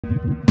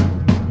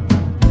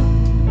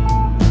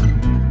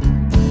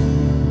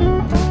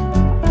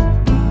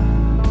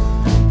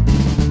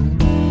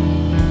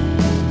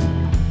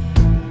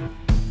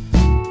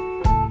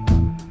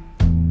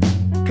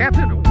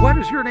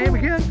is your name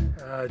again?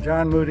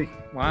 John Moody.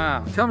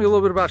 Wow. Tell me a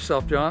little bit about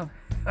yourself, John.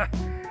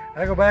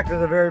 I go back to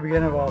the very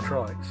beginning of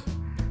ultralights.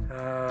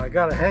 I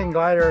got a hang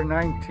glider in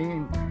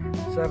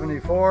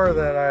 1974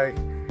 that I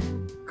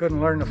couldn't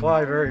learn to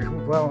fly very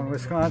well in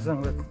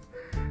Wisconsin with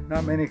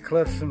not many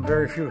cliffs and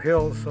very few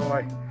hills, so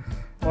I,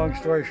 long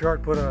story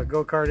short, put a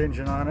go-kart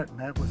engine on it, and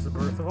that was the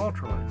birth of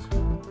ultralights.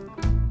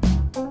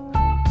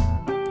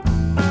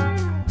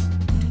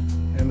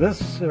 And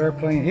this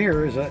airplane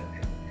here is a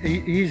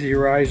Easy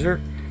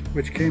Riser,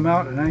 which came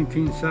out in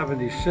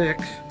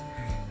 1976,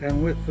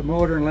 and with the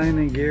motor and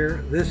landing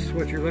gear, this,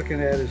 what you're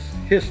looking at, is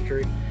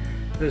history.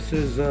 This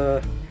is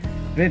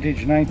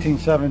vintage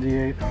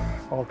 1978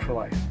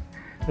 ultralight.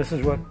 This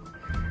is what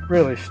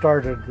really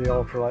started the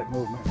ultralight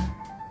movement.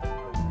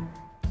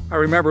 I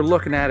remember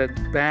looking at it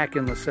back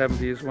in the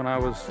 70s when I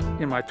was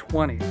in my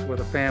 20s with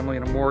a family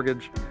and a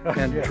mortgage,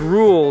 and yeah,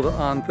 drooled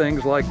on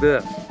things like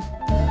this.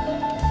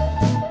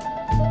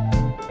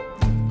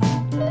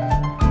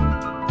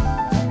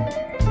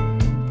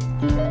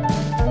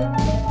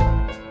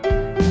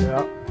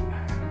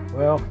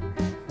 Well,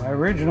 my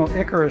original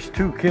Icarus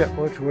 2 kit,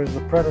 which was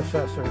the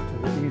predecessor to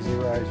the Easy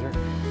Riser,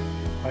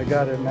 I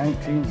got in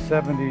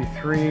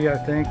 1973, I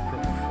think,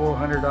 for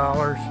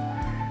 $400.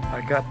 I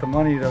got the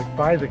money to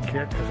buy the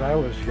kit because I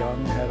was young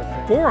and had a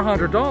family.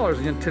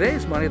 $400 in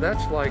today's money,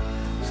 that's like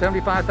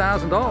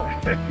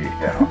 $75,000.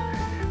 Yeah.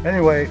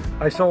 Anyway,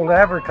 I sold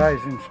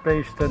advertising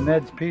space to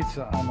Ned's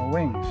Pizza on the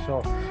wings,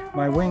 so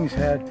my wings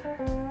had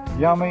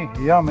yummy,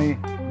 yummy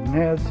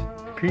Ned's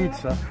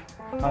Pizza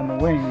on the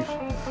wings.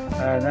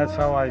 And that's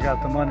how I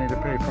got the money to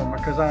pay for them,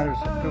 because I was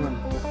doing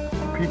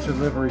pizza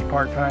deliveries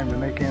part-time to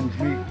make ends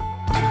meet.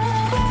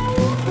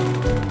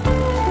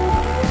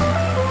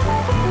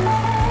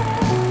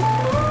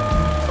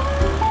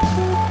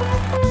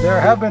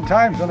 There have been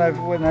times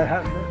when I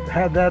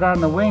had that on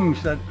the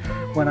wings, that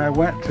when I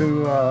went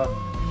to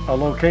a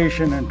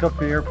location and took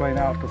the airplane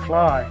out to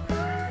fly,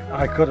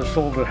 I could have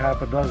sold it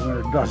half a dozen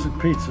or a dozen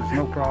pizzas,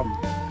 no problem.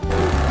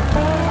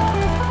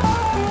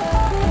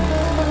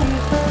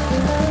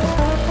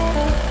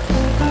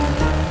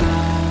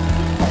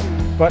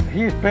 But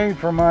he's paid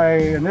for my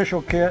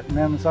initial kit, and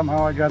then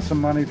somehow I got some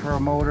money for a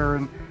motor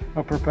and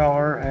a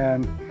propeller,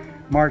 and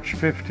March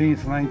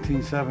 15th,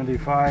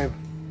 1975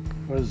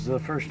 was the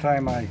first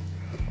time I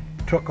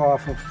took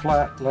off of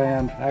flat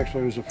land.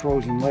 Actually, it was a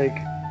frozen lake,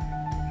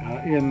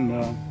 and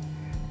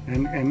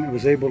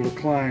was able to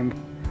climb,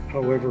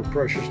 however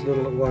precious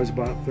little it was,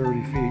 about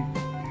 30 feet,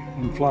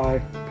 and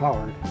fly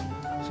powered.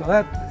 So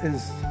that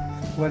is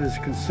what is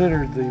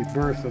considered the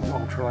birth of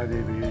ultralight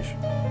aviation.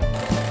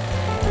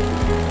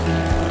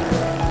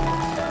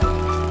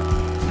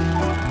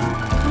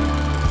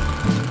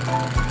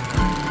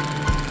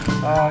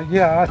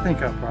 Yeah, I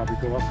think I'll probably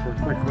go up for a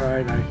quick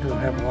ride. I don't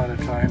have a lot of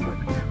time, but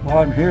while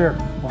I'm here,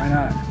 why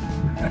not?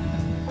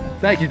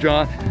 Thank you,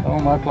 John. Oh,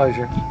 my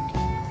pleasure.